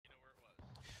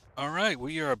Alright,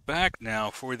 we are back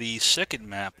now for the second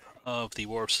map of the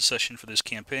War of Secession for this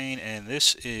campaign, and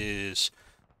this is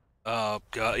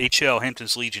HL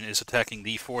Hampton's Legion is attacking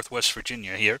the 4th West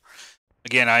Virginia here.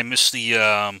 Again, I missed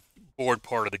the board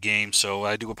part of the game, so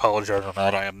I do apologize on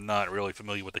that. I am not really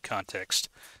familiar with the context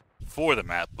for the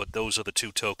map, but those are the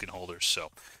two token holders. So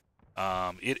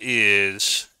it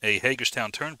is a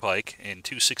Hagerstown Turnpike in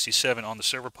 267 on the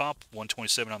server pop,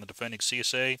 127 on the defending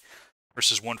CSA,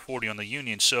 versus 140 on the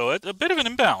Union. So a bit of an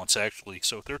imbalance, actually.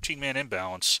 So 13-man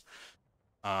imbalance.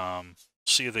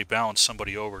 See if they balance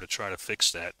somebody over to try to fix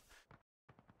that.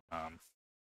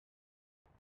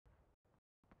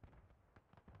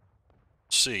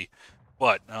 See.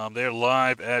 But they're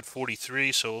live at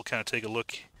 43, so we'll kind of take a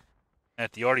look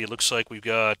at the arty. It looks like we've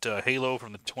got Halo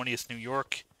from the 20th New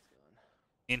York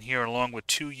in here along with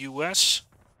 2 U.S.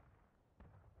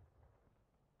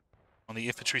 On the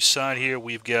infantry side here,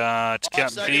 we've got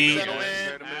Captain B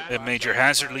and Major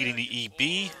Hazard leading the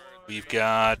EB. We've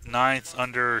got 9th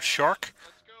under Shark.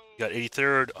 We've got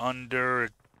 83rd under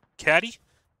Caddy.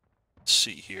 Let's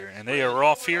see here. And they are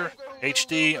off here.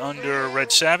 HD under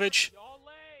Red Savage.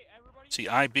 See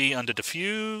IB under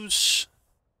Diffuse.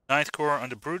 9th Corps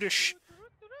under Brutish.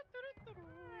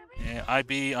 And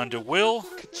IB under Will.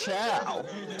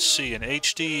 Let's see, and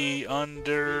HD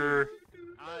under...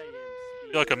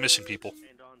 I feel like I'm missing people.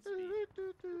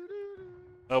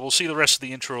 We'll see the rest of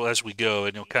the intro as we go,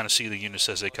 and you'll kind of see the units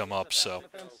as they come up, so.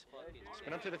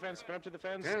 Spin up to the fence, spin up to the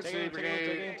fence. Take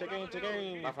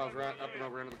aim.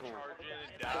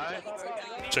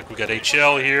 Looks like we got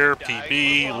HL here,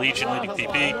 PB, Legion leading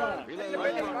PB.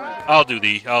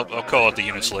 I'll call out the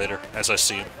units later, as I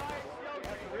see them.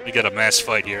 We got a mass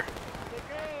fight here.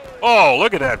 Oh,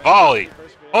 look at that volley!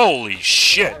 Holy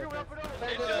shit!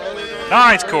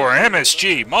 9th Corps,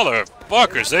 MSG,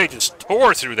 motherfuckers, they just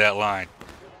tore through that line.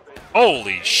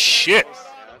 Holy shit.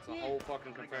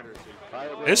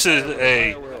 This is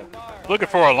a, looking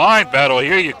for a line battle,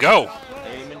 here you go.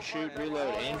 Aim and shoot,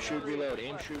 reload, aim, shoot, reload,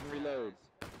 aim, shoot, and reload.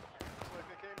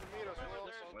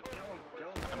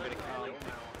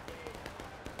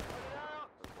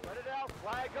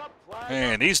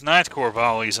 Man, these 9th Corps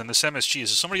volleys and this MSG, is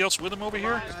there somebody else with them over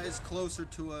here? Guys closer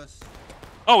to us.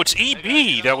 Oh, it's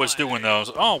EB that was doing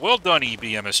those. Oh, well done, EB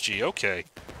MSG. Okay.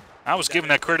 I was giving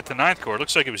that credit to 9th Corps.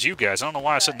 Looks like it was you guys. I don't know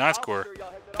why I said 9th Corps. I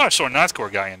thought I saw a 9th Corps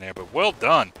guy in there, but well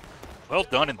done. Well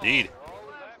done indeed.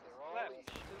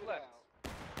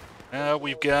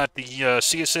 We've got the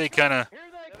CSA kind of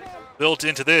built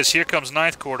into this. Here comes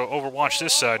 9th Corps to overwatch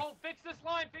this side. Fix this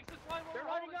line, fix this line. They're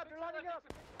lining up, they're lining up.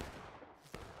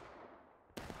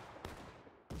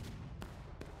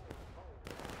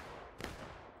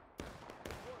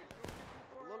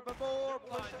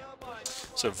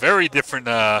 It's a very different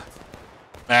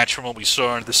match from what we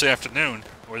saw this afternoon,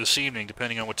 or this evening,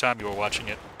 depending on what time you were watching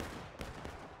it.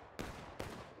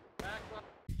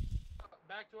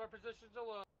 Back to our positions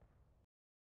alone.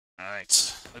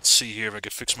 Alright, let's see here if I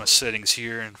could fix my settings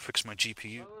here and fix my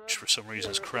GPU, which for some reason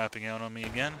is crapping out on me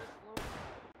again.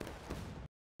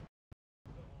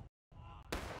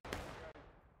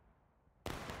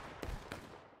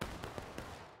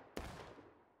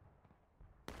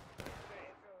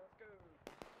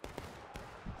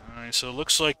 Alright, so it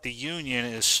looks like the Union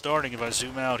is starting, if I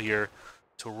zoom out here,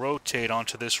 to rotate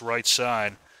onto this right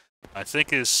side. I think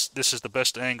this is the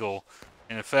best angle.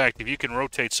 And in fact, if you can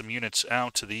rotate some units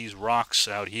out to these rocks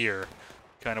out here,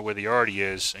 kind of where the arty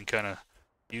is, and kind of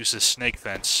use this snake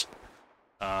fence,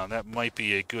 that might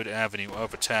be a good avenue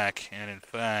of attack. And in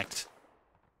fact,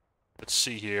 let's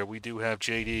see here, we do have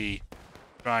JD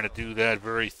trying to do that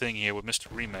very thing here with Mr.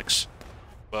 Remix.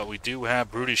 But we do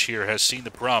have Brutish here, has seen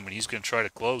the problem, and he's going to try to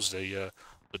close the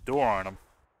door on him.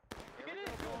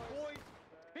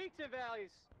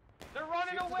 They're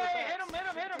running away. Hit them, hit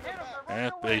them, hit them, hit them. They're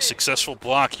running away. A successful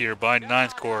block here by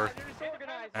 9th Corps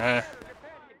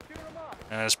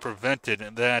has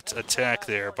prevented that attack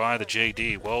there by the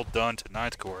JD. Well done to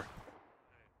 9th Corps.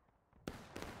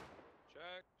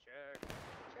 Check.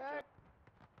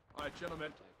 All right,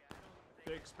 gentlemen.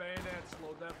 Fix bayonets,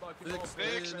 load that bucket ball.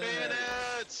 Fix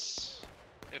bayonets!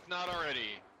 If not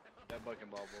already. That bucket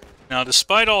ball. Now,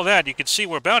 despite all that, you can see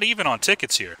we're about even on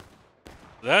tickets here.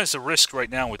 That is a risk right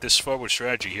now with this forward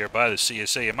strategy here by the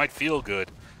CSA. It might feel good,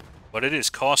 but it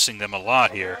is costing them a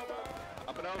lot here.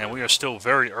 And we are still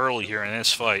very early here in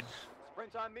this fight.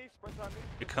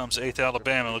 Here comes 8th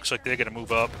Alabama. Looks like they're going to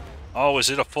move up. Oh, is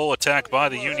it a full attack by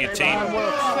the Union team?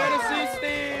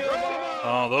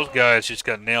 Oh, those guys just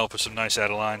got nailed for some nice out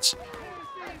of lines.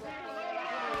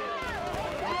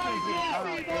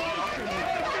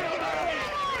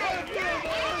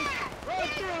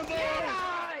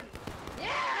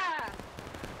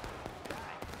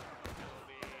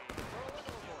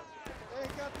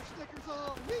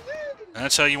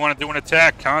 That's how you want to do an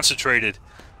attack. Concentrated.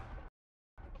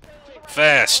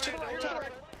 Fast.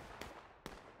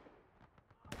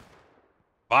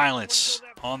 Violence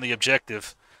on the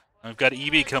objective. I've got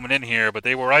EB coming in here, but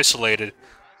they were isolated.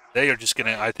 They are just going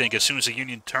to, I think, as soon as the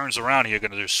Union turns around here,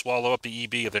 going to just swallow up the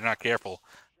EB if they're not careful.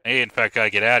 They, in fact, got to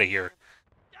get out of here.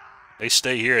 They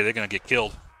stay here, they're going to get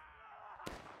killed.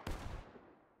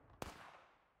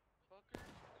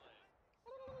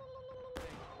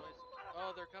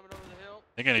 Oh, they're coming over the hill.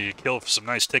 They're going to get killed for some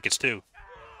nice tickets, too.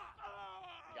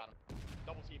 Got him.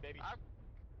 Double T, baby.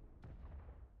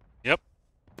 Yep.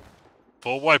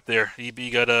 Full wipe there.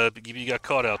 EB got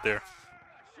caught out there.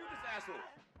 Shoot this asshole!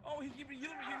 Oh, you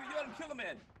let him kill a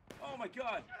man! Oh my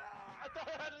god! I thought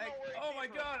I had to know where he Oh came my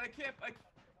from. god! I can't.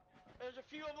 There's a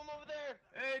few of them over there.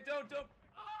 Hey, don't.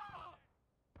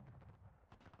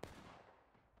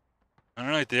 All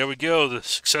right, there we go. The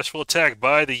successful attack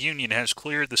by the Union has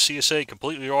cleared the CSA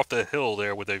completely off the hill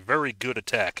there with a very good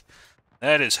attack.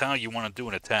 That is how you want to do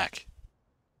an attack.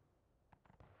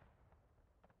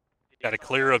 Got a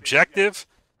clear objective.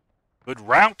 Good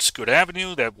routes, good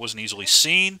avenue. That wasn't easily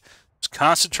seen. It was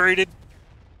concentrated.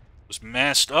 It was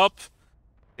masked up.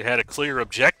 It had a clear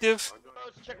objective.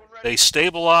 They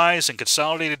stabilized and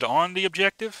consolidated on the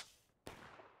objective.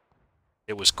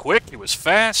 It was quick. It was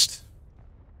fast.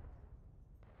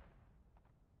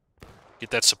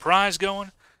 Get that surprise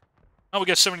going. Oh, we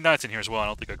got 79th in here as well. I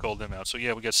don't think I called them out. So,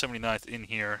 yeah, we got 79th in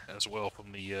here as well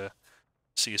from the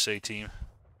CSA team.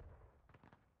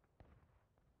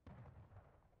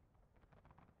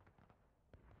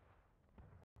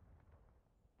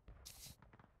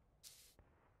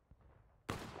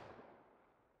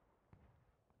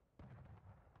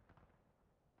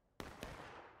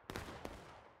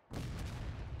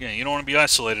 Yeah, you don't want to be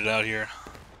isolated out here.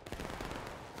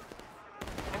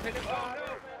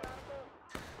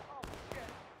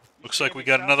 Looks like we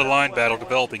got another line battle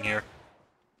developing here.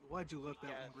 Why'd you let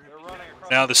that one rip?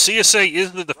 Now, the CSA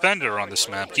is the defender on this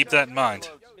map. Keep that in mind.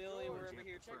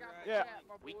 Yeah.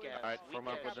 Alright, form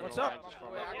up with What's up?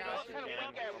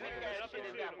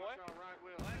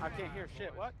 I can't hear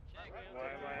shit. What? Why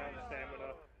am I on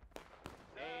stamina?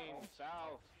 Aim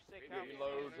south.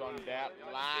 Reloads on that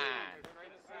line.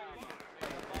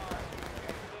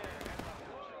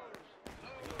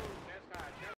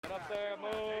 Get up there,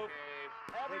 move.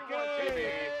 Take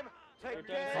aim. Take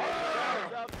aim.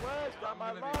 Southwest, got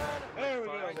my line. There we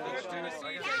go.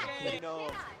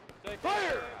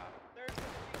 Fire!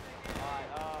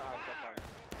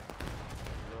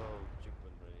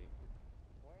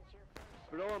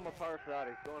 Blow him apart,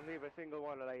 Roddy. Don't leave a single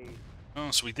one alive.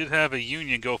 Oh, so we did have a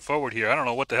Union go forward here. I don't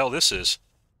know what the hell this is.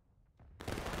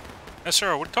 Yes,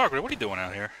 sir. What are you doing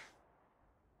out here?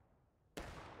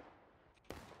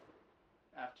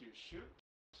 After you shoot,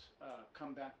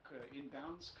 come back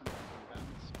inbounds. Come back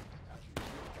inbounds. After you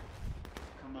shoot,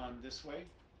 come on this way.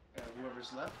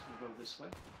 Whoever's left will go this way.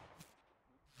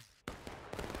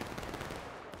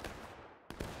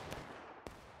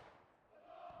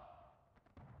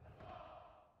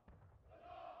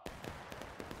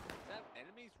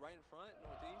 Enemies right in front,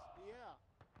 northeast? Yeah.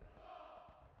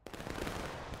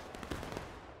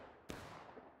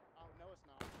 Oh, no, it's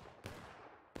not.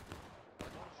 Don't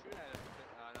shoot at it.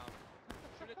 No.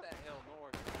 Shoot at that hill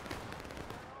north.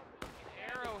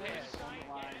 Arrowhead.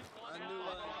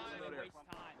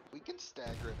 We can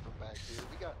stagger it from back here.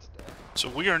 We got stagger. So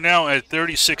we are now at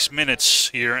 36 minutes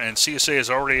here, and CSA is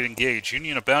already engaged.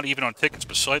 Union about even on tickets,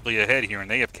 but slightly ahead here, and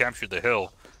they have captured the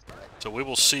hill. So we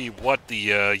will see what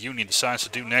the Union decides to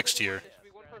do next here. There should be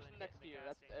one person next to you.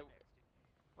 That's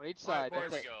on each side. There we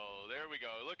go. There we go.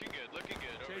 Looking good. Looking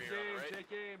good over Take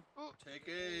here. aim, All right. take aim. Take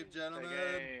aim,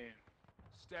 gentlemen.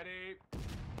 Steady.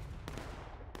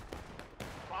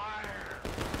 Fire.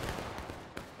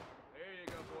 There you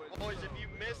go, boys. Boys, if you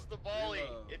miss the volley,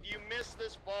 if you miss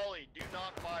this volley, do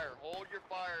not fire. Hold your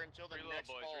fire until the Reload, next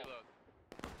boys. fall. Reload.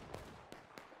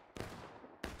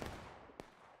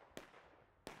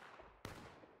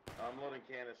 I'm loading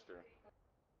canister.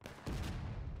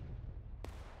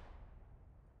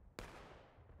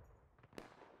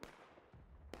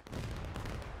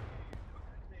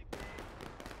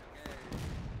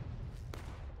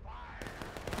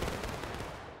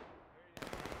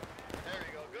 There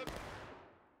you go. Good.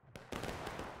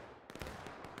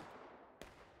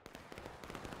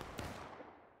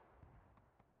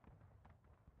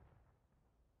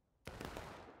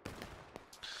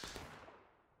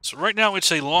 So right now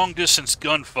it's a long-distance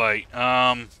gunfight.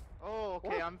 Oh,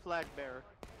 okay, I'm flag bearer.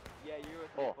 Yeah,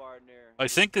 you're a partner. I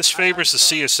think this favors the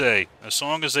CSA, as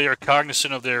long as they are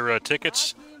cognizant of their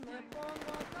tickets.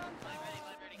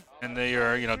 and they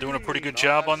are, you know, doing a pretty good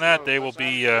job on that, they will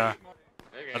be, I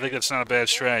think that's not a bad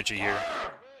strategy here.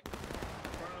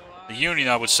 The Union,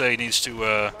 I would say, needs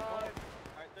to,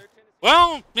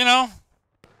 well, you know,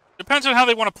 depends on how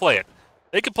they want to play it.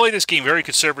 They could play this game very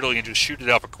conservatively and just shoot it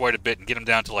out for quite a bit and get them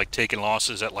down to, like, taking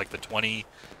losses at, like, the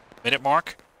 20-minute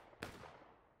mark.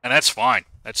 And that's fine.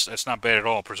 That's not bad at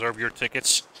all. Preserve your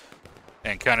tickets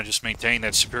and kind of just maintain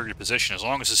that superior position. As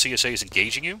long as the CSA is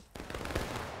engaging you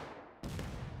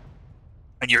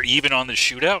and you're even on the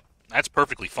shootout, that's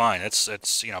perfectly fine.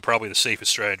 That's you know, probably the safest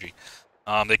strategy.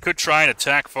 They could try and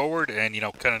attack forward and, you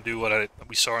know, kind of do what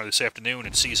we saw this afternoon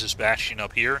and seize this bastion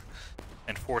up here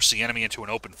and force the enemy into an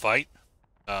open fight.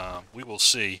 We will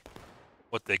see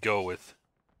what they go with.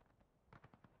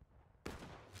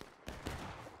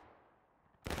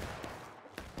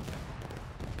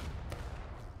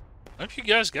 Have you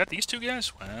guys got these two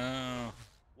guys? Wow.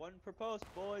 One proposed,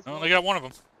 boys. Oh, they got one of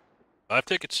them. 5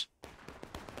 tickets.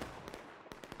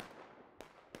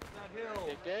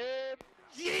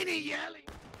 Genie yelling.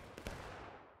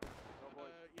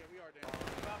 Yeah, we are down.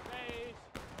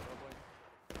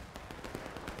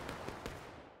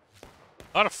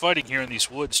 A lot of fighting here in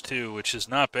these woods too, which is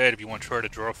not bad if you want to try to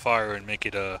draw fire and make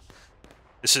it a.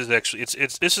 This is actually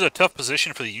this is a tough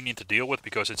position for the Union to deal with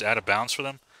because it's out of bounds for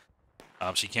them.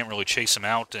 So you can't really chase them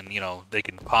out, and you know they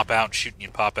can pop out and shoot you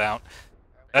and pop out.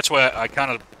 That's why I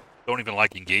kind of don't even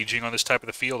like engaging on this type of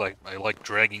the field. I like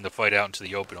dragging the fight out into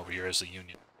the open over here as the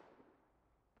Union.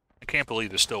 I can't believe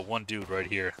there's still one dude right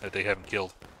here that they haven't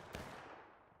killed.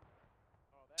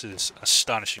 This is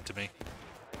astonishing to me.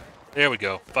 There we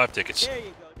go. 5 tickets. There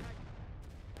you go.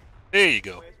 There you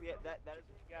go.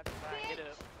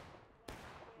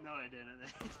 No, I didn't.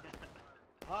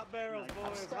 Hot barrels,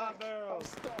 boys. Hot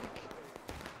barrels.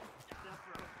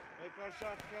 Make our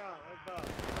shots count. Let's go.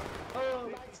 Oh,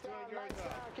 lights down,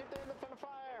 keep the end of the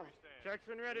fire.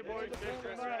 Jackson ready, boys.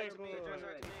 Jackson ready, boys.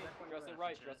 Dress it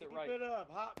right, dress it right. Keep it up.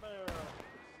 Hot barrel.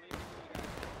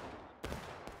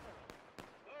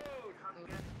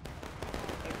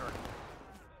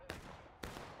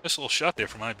 Nice little shot there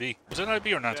from IB. Was that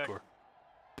IB or Ninth Corps?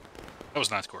 That was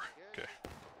Ninth Corps. Okay.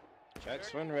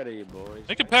 Jack's when ready, boys.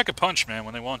 They can pack a punch, man,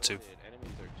 when they want to.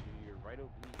 Enemies are to your right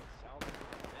oblique, south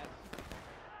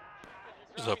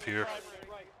Who's up here?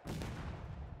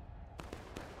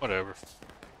 Whatever.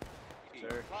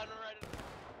 Sir.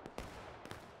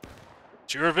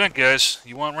 It's your event, guys.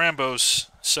 You want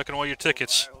Rambos sucking away your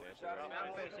tickets.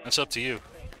 That's up to you.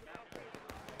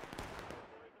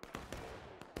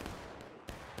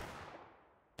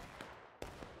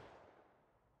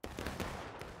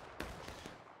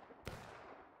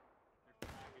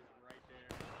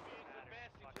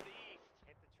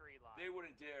 They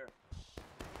wouldn't dare.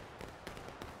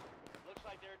 Looks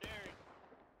like they're daring.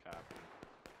 Copy.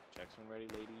 Jackson ready,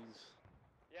 ladies.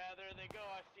 Yeah, there they go.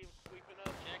 I see them sweeping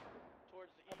up. Check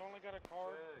towards the east. I've only got a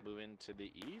car. Moving to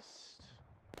the east.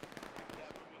 Yeah,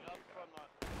 moving up from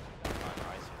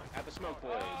At the smoke,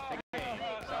 boys. Take aim.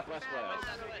 Southwest west.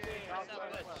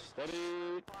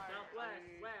 Steady.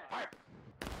 Fire.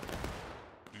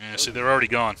 Yeah, see, they're already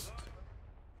gone.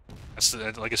 That's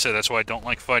like I said, that's why I don't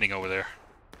like fighting over there.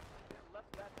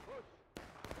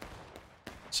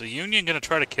 So Union gonna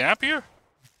try to cap here?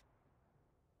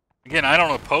 Again, I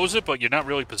don't oppose it, but you're not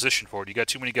really positioned for it. You got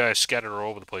too many guys scattered all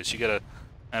over the place. You gotta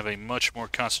have a much more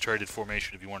concentrated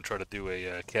formation if you want to try to do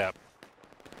a cap.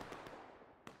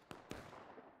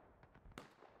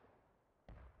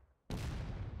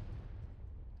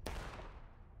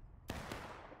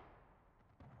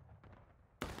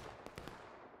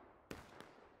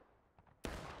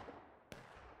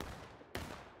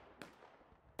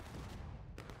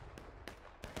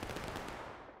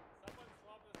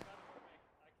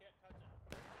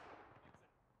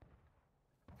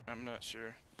 I'm not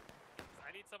sure.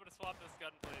 I need someone to swap this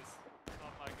gun, please.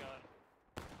 Swap my gun.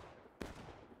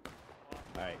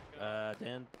 Alright,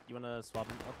 Dan, you wanna swap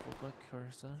him up real quick or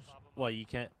something? Well, you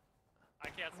can't. I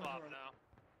can't swap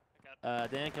now.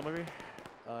 Dan, come over here.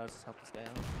 Let's help this guy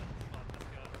out.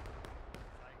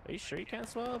 Are you sure you can't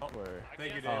swap? Or?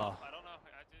 Thank you, Dan. I don't know.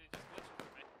 It just glitched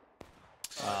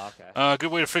for me. Oh, okay.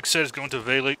 Good way to fix that is go into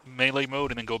melee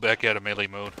mode and then go back out of melee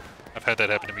mode. I've had that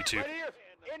happen to me too.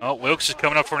 Oh, Wilkes is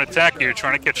coming up for an attack here,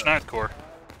 trying to catch Ninth Corps.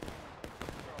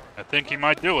 I think he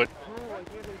might do it.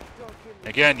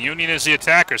 Again, Union is the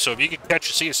attacker, so if you can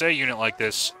catch a CSA unit like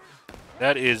this,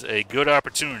 that is a good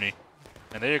opportunity.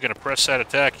 And they are going to press that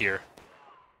attack here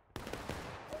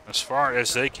as far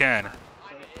as they can.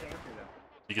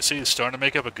 You can see it's starting to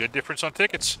make up a good difference on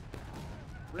tickets.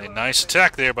 A nice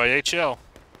attack there by HL.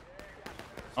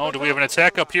 Oh, do we have an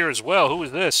attack up here as well? Who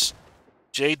is this?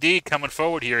 JD coming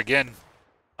forward here again,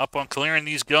 up on clearing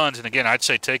these guns. And again, I'd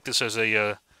say take this as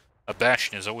a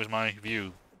bastion is always my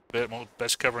view.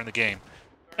 Best cover in the game.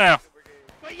 Yeah,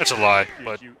 that's a lie,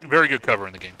 but very good cover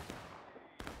in the game.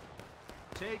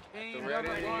 Take aim.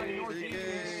 Northeast.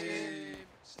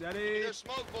 Steady. There's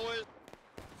smoke, boys.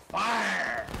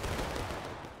 Fire.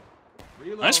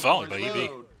 Reload, Nice volley by reload. EB.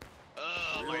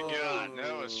 Oh my god,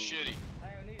 that was shitty.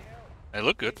 They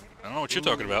look good. I don't know what you're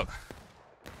talking about.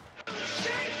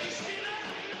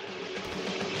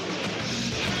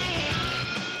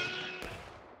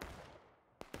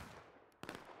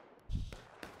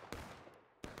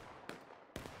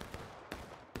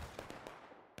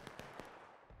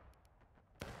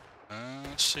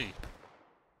 Let's see.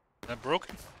 Is that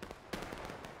broken?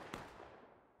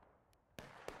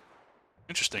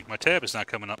 Interesting. My tab is not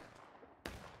coming up.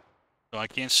 So I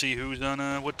can't see who's on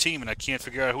what team, and I can't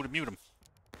figure out who to mute them.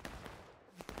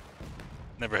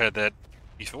 Never had that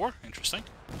before. Interesting.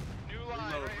 New line,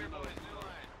 right here, boys. New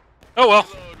line. Oh well.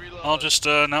 Reload. I'll just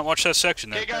not watch that section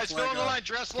then. Hey guys, still on the line.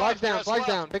 Dress Flags left. down, Dress flags left.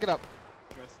 down. Pick it up.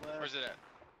 Where's it at?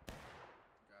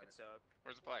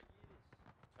 Where's the flag?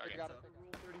 Okay. Got it.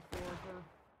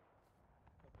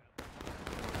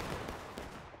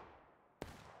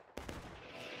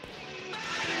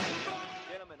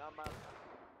 Gentlemen, I'm out.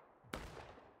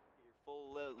 Your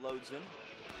full loads in.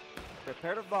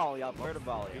 Prepare to volley. I'll prepare to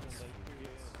volley.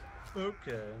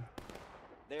 Okay.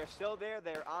 They're still there.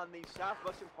 They're on the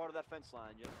southwestern part of that fence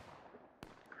line, Jim.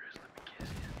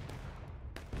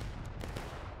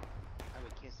 Are we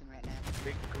kissing right now?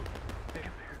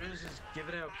 Chris is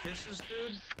giving out kisses,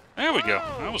 dude. There we go.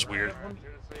 That was weird.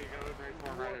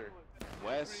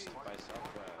 West by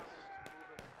southwest.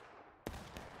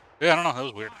 Yeah, I don't know. That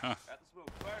was weird. Huh.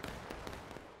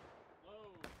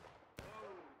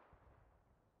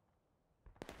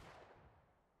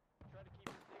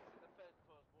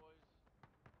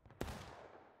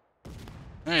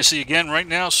 And see again right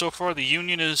now. So far, the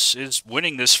Union is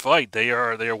winning this fight. They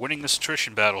are winning this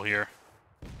attrition battle here.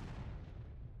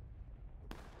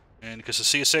 And because the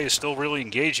CSA is still really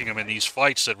engaging them in these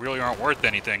fights that really aren't worth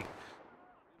anything,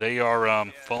 they are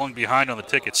falling behind on the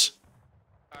tickets.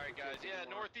 All right, guys. Yeah,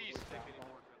 northeast.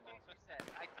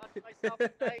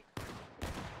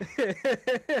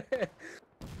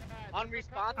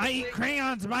 Unresponsive. I eat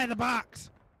crayons by the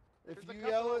box. If you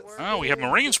yell it, Oh, we have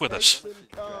Marines with us.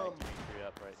 Sprouts!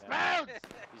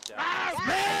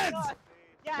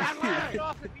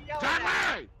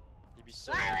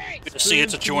 Good to see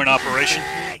it's a joint operation.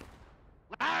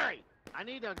 Larry! I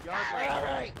need a yard bird.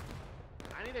 I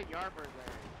need a yard bird,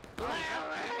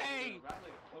 Larry.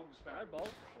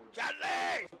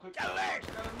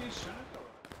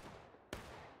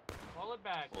 Pull it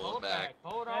back. Pull it back.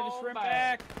 Hold Try to on sprint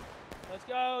back. back. Let's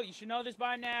go. You should know this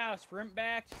by now. Sprint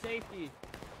back to safety.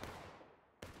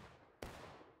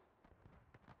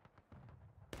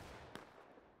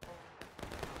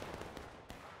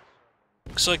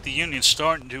 Looks like the Union's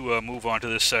starting to move on to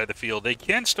this side of the field. They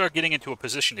can start getting into a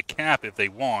position to cap if they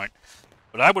want,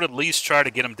 but I would at least try to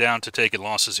get them down to taking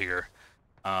losses here.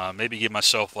 Maybe give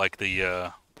myself like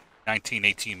the 19,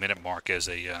 18 minute mark as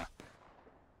a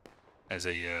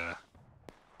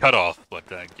cutoff, but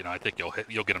you know, I think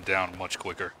you'll get them down much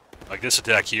quicker. Like this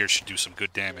attack here should do some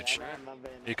good damage.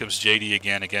 Here comes JD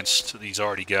again against these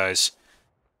arty guys,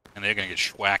 and they're gonna get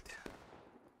schwacked.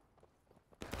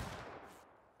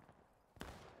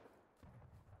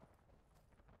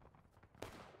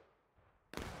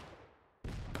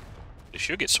 They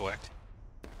should get swacked.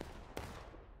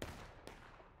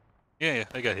 Yeah,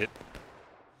 they got hit.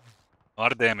 A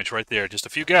lot of damage right there. Just a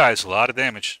few guys, a lot of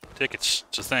damage. Tickets,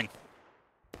 it's a thing.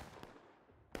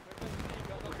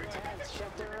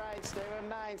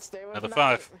 Another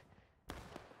 5.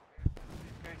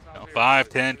 Now 5,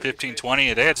 10, 15, 20.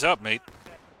 It adds up, mate.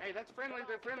 Hey, that's friendly.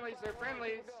 They're friendlies. They're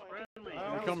friendlies. Here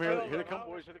they come, here they come,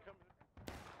 boys. Here they come.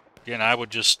 Again, I would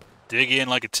just dig in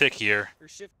like a tick here.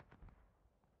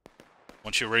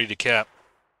 Once you're ready to cap,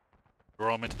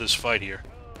 throw them into this fight here.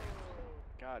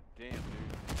 God damn, dude.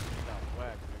 Stop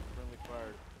whack, dude. Friendly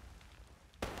fired.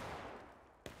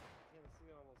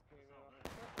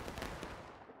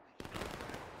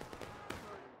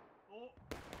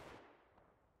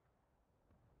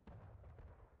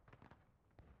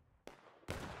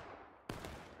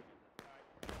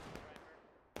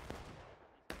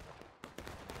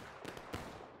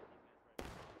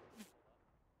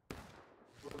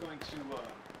 We're going to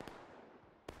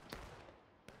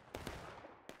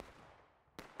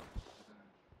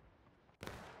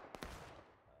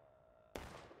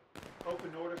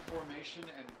open order formation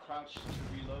and crouch to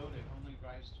reload and only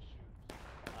rise to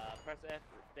shoot. Press F.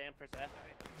 Dan, press F.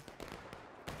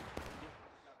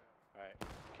 Alright.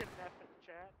 Kidnap in the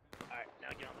chat. Alright, now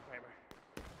get on the primer.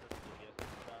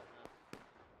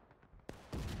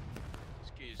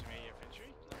 Excuse me,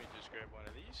 infantry. Let me just grab one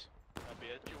of these. I'll be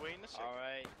at your way in a second.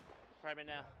 Alright. Primer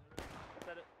now.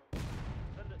 Set it.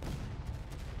 Set it.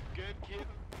 Good kid.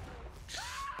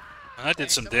 That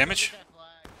did some damage.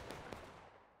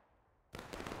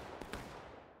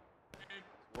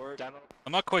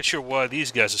 I'm not quite sure why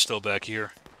these guys are still back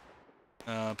here.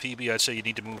 PB, I'd say you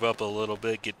need to move up a little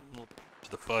bit, get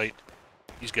to the fight.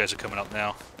 These guys are coming up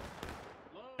now.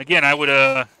 Again, I would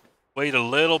wait a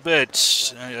little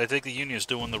bit. I think the Union's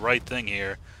doing the right thing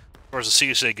here. As far as the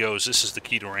CSA goes, this is the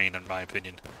key to reign, in my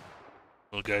opinion.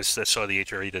 Well, guys, that saw the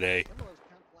HRE today.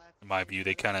 In my view,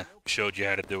 they kind of showed you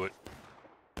how to do it.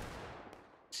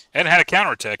 And had a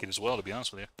counterattack as well, to be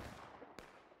honest with you.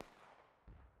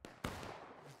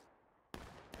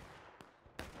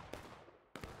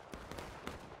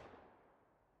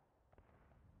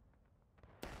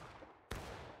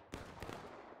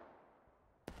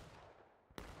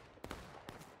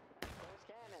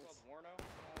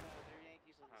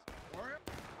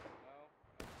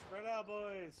 Spread out,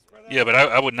 boys. Spread out. Yeah, but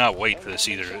I would not wait for this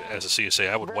either as a CSA.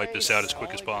 I would wipe this out as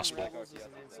quick as possible.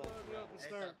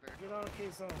 Get on a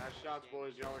case on. Nice shots,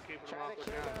 boys. Y'all are keeping them off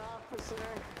their guns.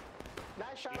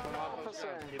 Nice shot Keep on them the off those officer.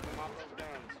 guns. Keep them off those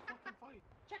guns.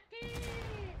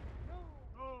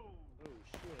 Oh,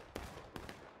 shit.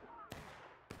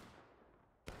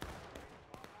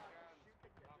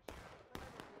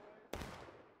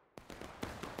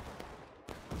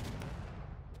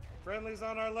 Friendly's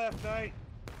on our left, Knight.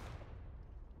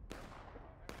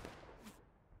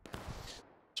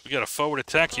 So we got a forward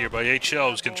attack here by HL,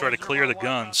 who's going to try to clear the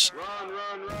guns.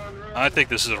 I think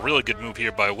this is a really good move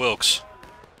here by Wilkes.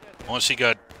 Once he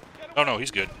got... Oh, no,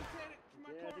 he's good.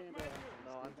 No,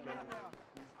 I'm kidding.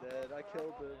 He's dead. I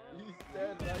killed him. He's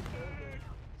dead. I killed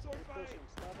him.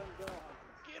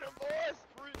 Get him, boys!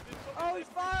 Oh, he's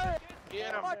fired!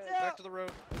 Get him! Watch Back out! to the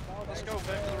road. Let's go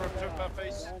back to the road. Took my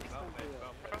face.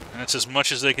 And that's as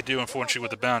much as they could do, unfortunately,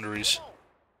 with the boundaries.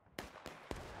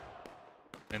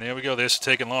 And there we go. There's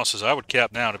taking losses. I would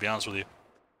cap now, to be honest with you.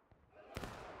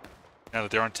 Now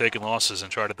that they aren't taking losses,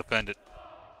 and try to defend it.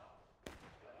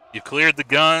 You've cleared the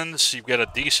guns. You've got a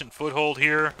decent foothold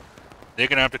here. They're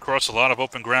going to have to cross a lot of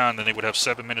open ground, and they would have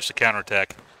 7 minutes to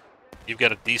counterattack. You've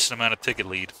got a decent amount of ticket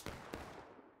lead.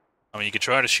 I mean, you could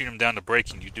try to shoot them down to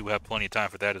breaking. You do have plenty of time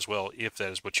for that as well, if that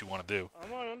is what you want to do.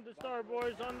 I'm on the star,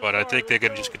 boys. On the But I think they're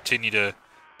going to just continue to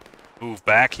move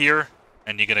back here,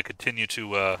 and you're going to continue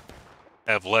to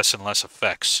have less and less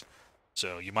effects.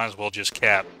 So you might as well just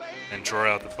cap and draw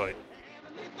out the fight.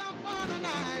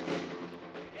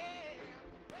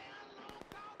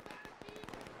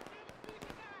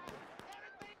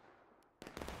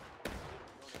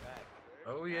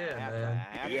 Oh yeah,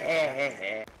 man.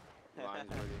 Yeah.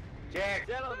 Jack.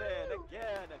 Gentlemen,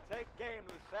 again, take game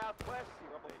to the southwest. The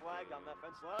rebel flag on that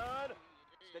fence line.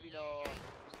 Steady north,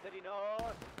 steady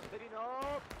north, steady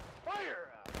north. Fire!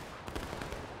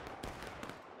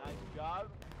 Nice job.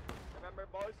 Remember,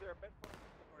 boys, they're a bit...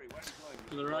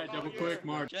 To the right, double quick,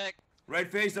 march. Check. Right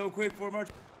face, double quick, forward march.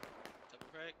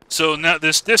 So now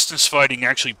this distance fighting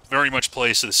actually very much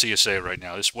plays to the CSA right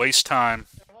now. This wastes time.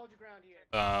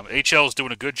 HL is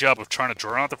doing a good job of trying to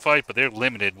draw out the fight, but they're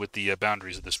limited with the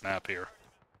boundaries of this map here.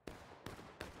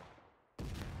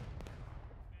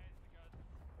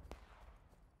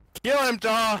 Kill him,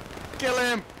 Daw! Kill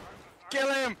him! Kill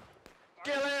him!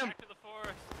 Kill him! Back to the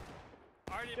forest.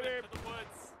 Already been to the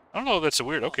woods. I don't know if that's a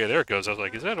weird... Okay, there it goes. I was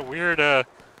like, is that a weird... I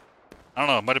don't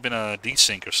know. It might have been a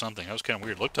desync or something. That was kind of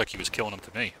weird. Looked like he was killing him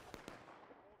to me.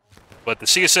 But the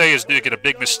CSA is making a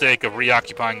big mistake of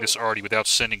reoccupying this already without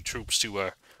sending troops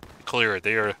to clear it.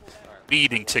 They are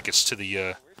feeding tickets to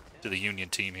the Union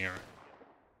team here.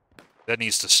 That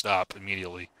needs to stop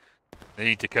immediately. They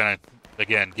need to kind of,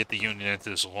 again, get the Union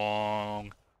into this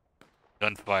long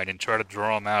gunfight and try to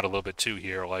draw them out a little bit too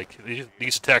here. Like,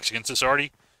 these attacks against this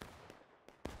arty,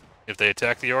 if they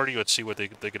attack the arty, let's see what they're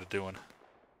going to do.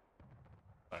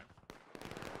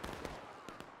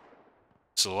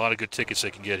 So a lot of good tickets they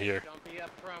can get here. Don't be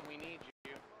up front, we need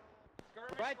you.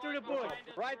 Right through the bush,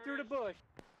 right through the bush.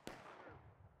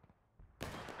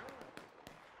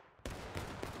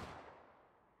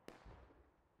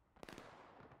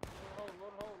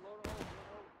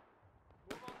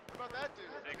 What about that dude?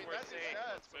 I mean, that's his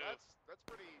dad, so that's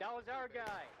pretty... That was our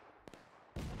guy.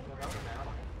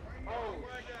 Oh,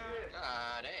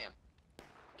 God damn.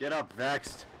 Get up,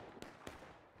 Vexed.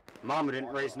 Mama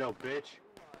didn't raise no bitch.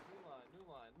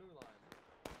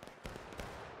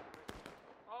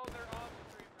 Oh, they're on the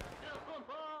tree, man.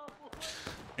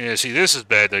 Yeah, see, this is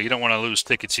bad, though. You don't want to lose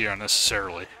tickets here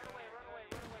unnecessarily.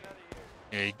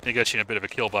 Yeah, they got you in a bit of a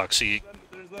kill box. See,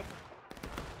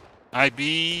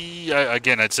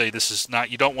 again, I'd say this is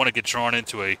not... You don't want to get drawn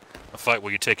into a fight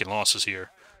where you're taking losses here.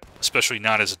 Especially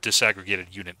not as a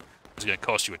disaggregated unit. It's going to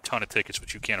cost you a ton of tickets,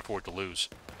 which you can't afford to lose.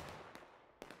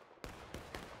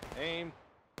 Aim.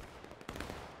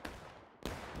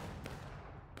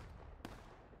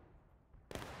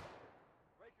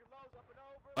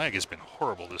 Lag has been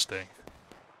horrible this day.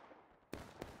 I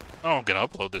don't know if I'm going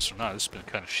to upload this or not. This has been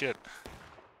kind of shit.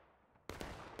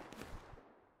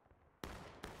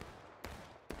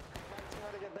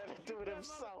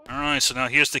 Alright, so now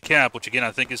here's the cap, which again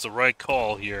I think is the right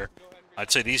call here.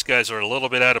 I'd say these guys are a little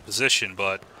bit out of position,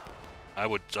 but I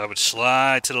would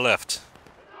slide to the left.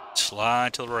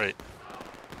 Slide to the right.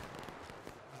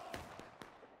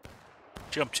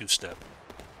 Jump 2-step.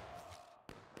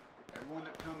 Everyone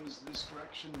that comes this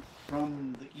direction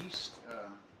from the east,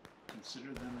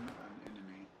 consider them an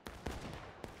enemy.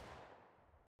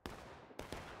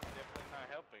 Definitely not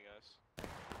helping us.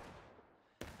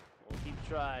 We'll keep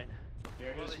trying.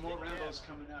 There is more Rambos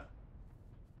coming up.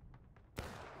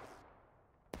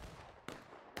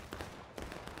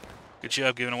 Good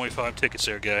job giving away 5 tickets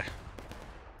there, guy.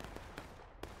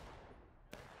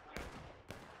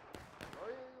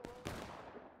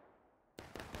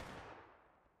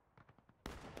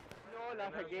 No,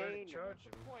 not again. We're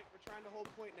trying to hold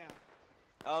point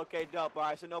now. Okay, dope.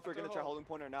 Alright, so know if we're gonna try holding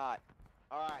point or not.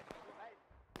 Alright.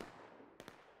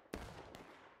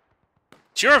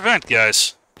 It's your event,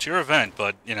 guys. It's your event,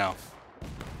 but, you know.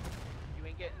 If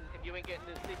you ain't getting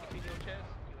this thing between your chest,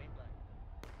 you ain't playing.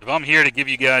 If I'm here to give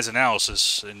you guys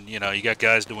analysis, and, you know, you got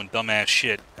guys doing dumbass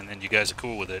shit, and then you guys are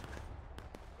cool with it.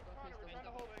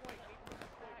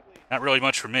 Not really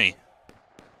much for me.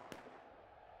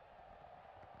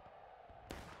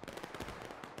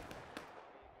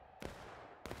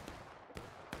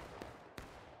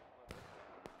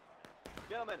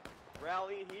 Gentlemen,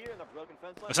 rally here in the broken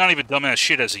fence line. It's not even dumbass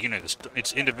shit as a unit.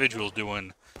 It's individuals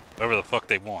doing whatever the fuck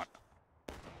they want.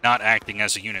 Not acting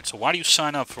as a unit. So why do you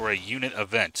sign up for a unit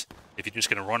event if you're just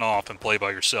going to run off and play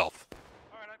by yourself?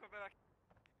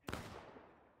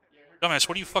 Dumbass,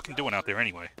 what are you fucking doing out there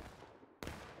anyway?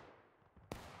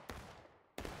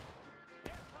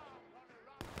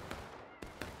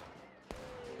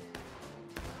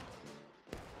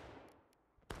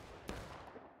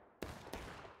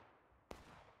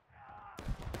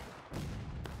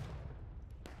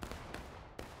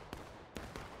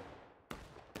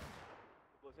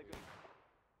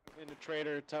 In the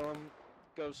trader, tell him,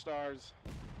 go stars.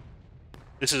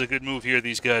 This is a good move here.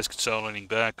 These guys consolidating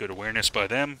back. Good awareness by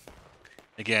them.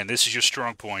 Again, this is your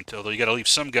strong point, although you got to leave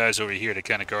some guys over here to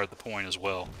kind of guard the point as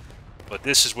well. But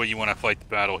this is where you want to fight the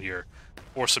battle here.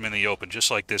 Force them in the open,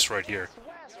 just like this right here.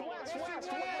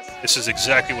 This is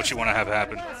exactly what you want to have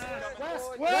happen.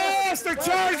 West, they're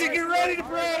charging! Get ready to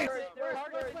brace!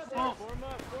 Oh.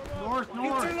 North,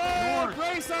 north!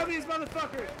 Brace on these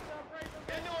motherfuckers!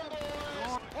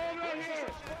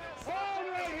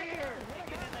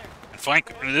 And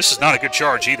flank, this is not a good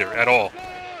charge either, at all.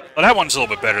 Well, that one's a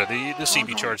little bit better. The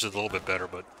CB charge is a little bit better,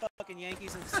 but... Fucking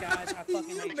Yankees in the skies, I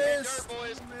fucking hate Miss.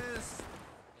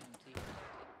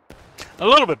 A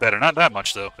little bit better, not that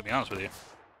much though, to be honest with you.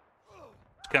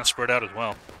 It's kind of spread out as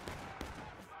well.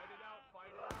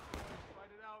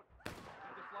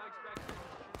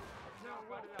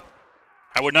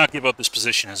 I would not give up this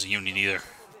position as a unit either.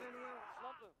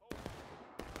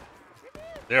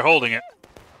 They're holding it.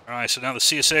 Alright, so now the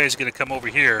CSA is going to come over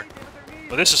here.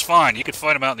 But this is fine. You can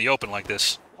fight them out in the open like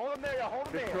this.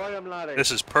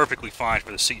 This is perfectly fine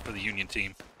for the Union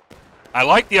team. I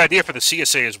like the idea for the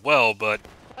CSA as well, but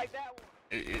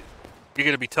you're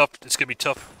going to be tough. It's going to be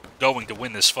tough going to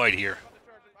win this fight here.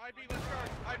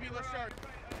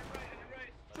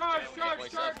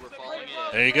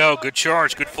 There you go. Good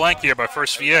charge. Good flank here by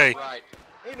 1st VA.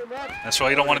 That's why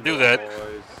you don't want to do that.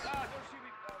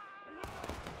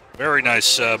 Very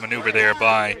nice maneuver there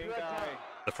by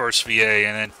the 1st VA,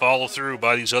 and then follow through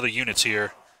by these other units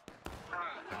here.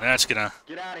 And that's going to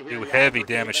do heavy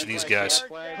damage to these guys.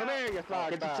 Come here, you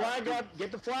flag. Get the flag up.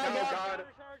 Get the flag up.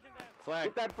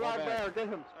 Get that flag there. Get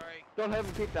him. Don't have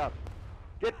him picked up.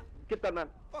 Get that man.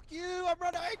 Fuck you, I'm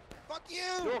running! Fuck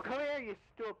you! No, come here, you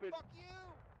stupid. Fuck you!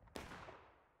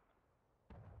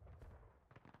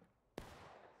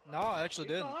 No, I actually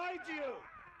didn't. Behind you!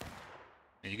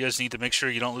 You guys need to make sure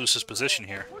you don't lose this position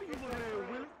here.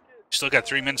 Still got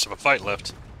 3 minutes of a fight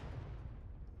left.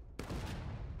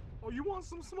 Oh, you want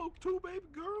some smoke too, baby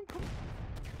girl? Come on.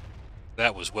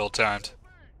 That was well timed.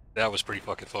 That was pretty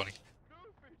fucking funny.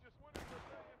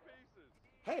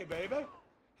 Hey, baby.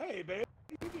 Hey, baby.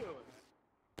 What you doing?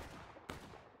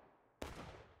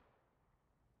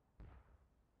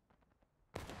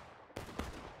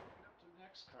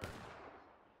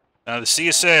 The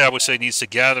CSA, I would say, needs to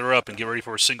gather up and get ready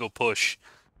for a single push.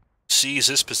 Seize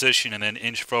this position and then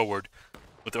inch forward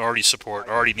with Artie's support.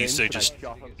 Artie needs to just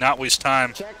not waste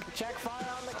time. Check fire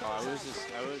on the I was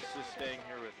just staying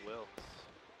here with Will.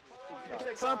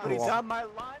 Somebody's on my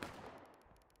line.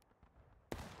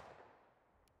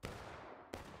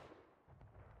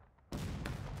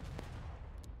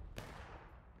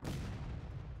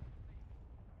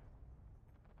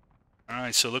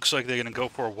 Alright, so it looks like they're going to go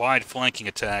for a wide flanking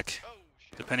attack.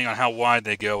 Depending on how wide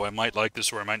they go, I might like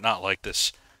this or I might not like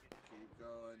this. Keep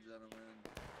going, gentlemen.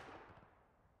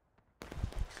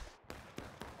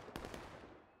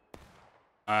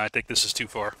 I think this is too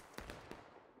far.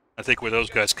 I think where those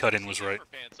guys cut in was right.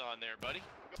 Pants on there, buddy.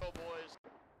 Go, boys.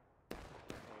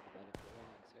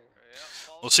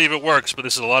 We'll see if it works, but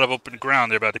this is a lot of open ground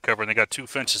they're about to cover, and they got 2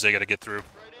 fences they got to get through.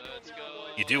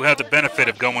 You do have the benefit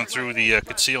of going through the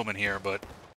concealment here, but...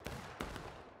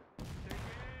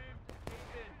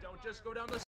 Don't just go down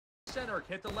the center.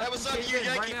 Hit the left. That was up and you, right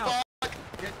Yankee now. fuck!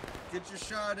 Get your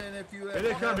shot in if you... Here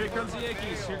they come. Here comes the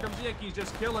Yankees. Here comes the Yankees.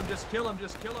 Just kill him. Just kill him.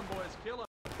 Just kill him, boys. Kill him.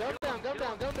 Gun down, gun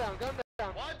down, gun down, gun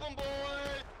down. Wipe them,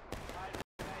 boys!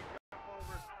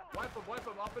 Wipe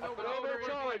him. Up and over.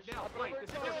 Charge. Now, right. This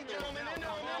is into him.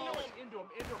 Into him.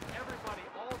 Everybody.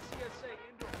 All CSA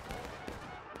into him.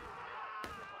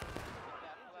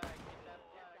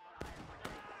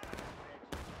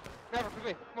 Never, come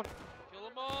here. Come on. Kill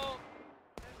them all.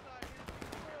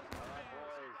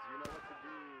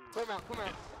 Come out, come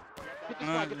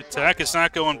out. The attack is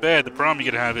not going bad. The problem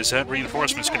you're going to have is that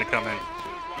reinforcement's going to come in.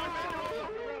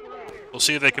 We'll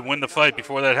see if they can win the fight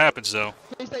before that happens, though.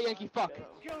 Face that Yankee fuck.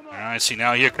 Alright, see,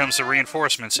 now here comes the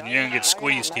reinforcements, and you're going to get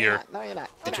squeezed here No, you're not.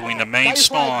 between the main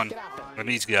spawn and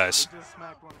these guys.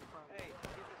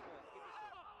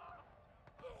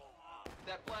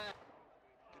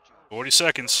 40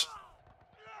 seconds.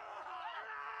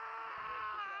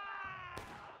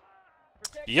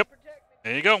 Yep.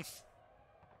 There you go.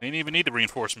 They didn't even need the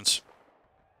reinforcements.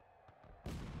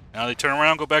 Now they turn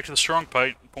around, go back to the strong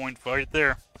point, fight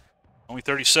there. Only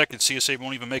 30 seconds. CSA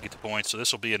won't even make it to point, so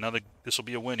this will be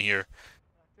a win here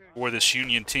for this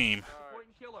Union team.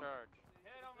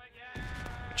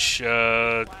 Which,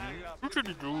 so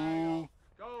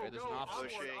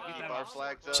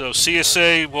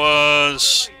CSA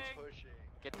was...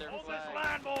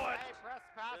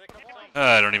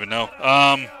 I don't even know.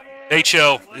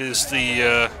 HL is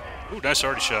the... ooh, nice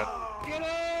Artie shot.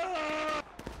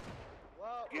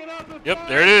 Yep,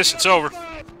 there it is. It's over.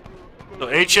 So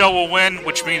HL will win,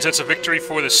 which means that's a victory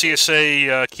for the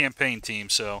CSA campaign team.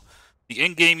 So the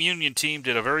in-game Union team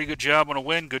did a very good job on a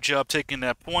win. Good job taking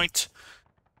that point.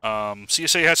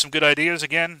 CSA had some good ideas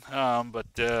again, but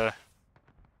kind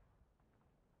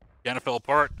of fell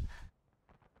apart.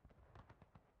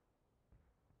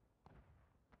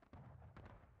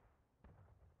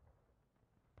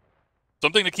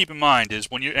 Something to keep in mind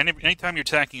is when anytime you're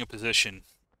attacking a position,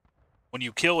 when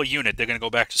you kill a unit, they're going to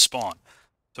go back to spawn.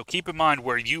 So keep in mind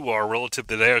where you are relative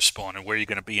to their spawn and where you're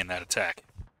going to be in that attack.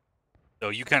 So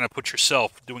you kind of put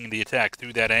yourself doing the attack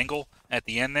through that angle at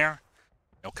the end there,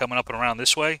 you know, coming up and around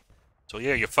this way. So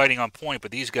yeah, you're fighting on point,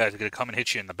 but these guys are going to come and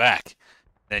hit you in the back.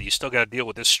 Then you still got to deal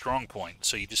with this strong point,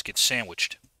 so you just get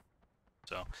sandwiched.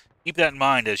 So keep that in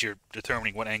mind as you're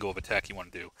determining what angle of attack you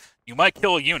want to do. You might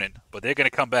kill a unit, but they're going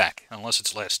to come back unless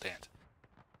it's last stand.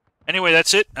 Anyway,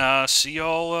 that's it. See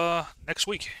y'all next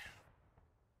week.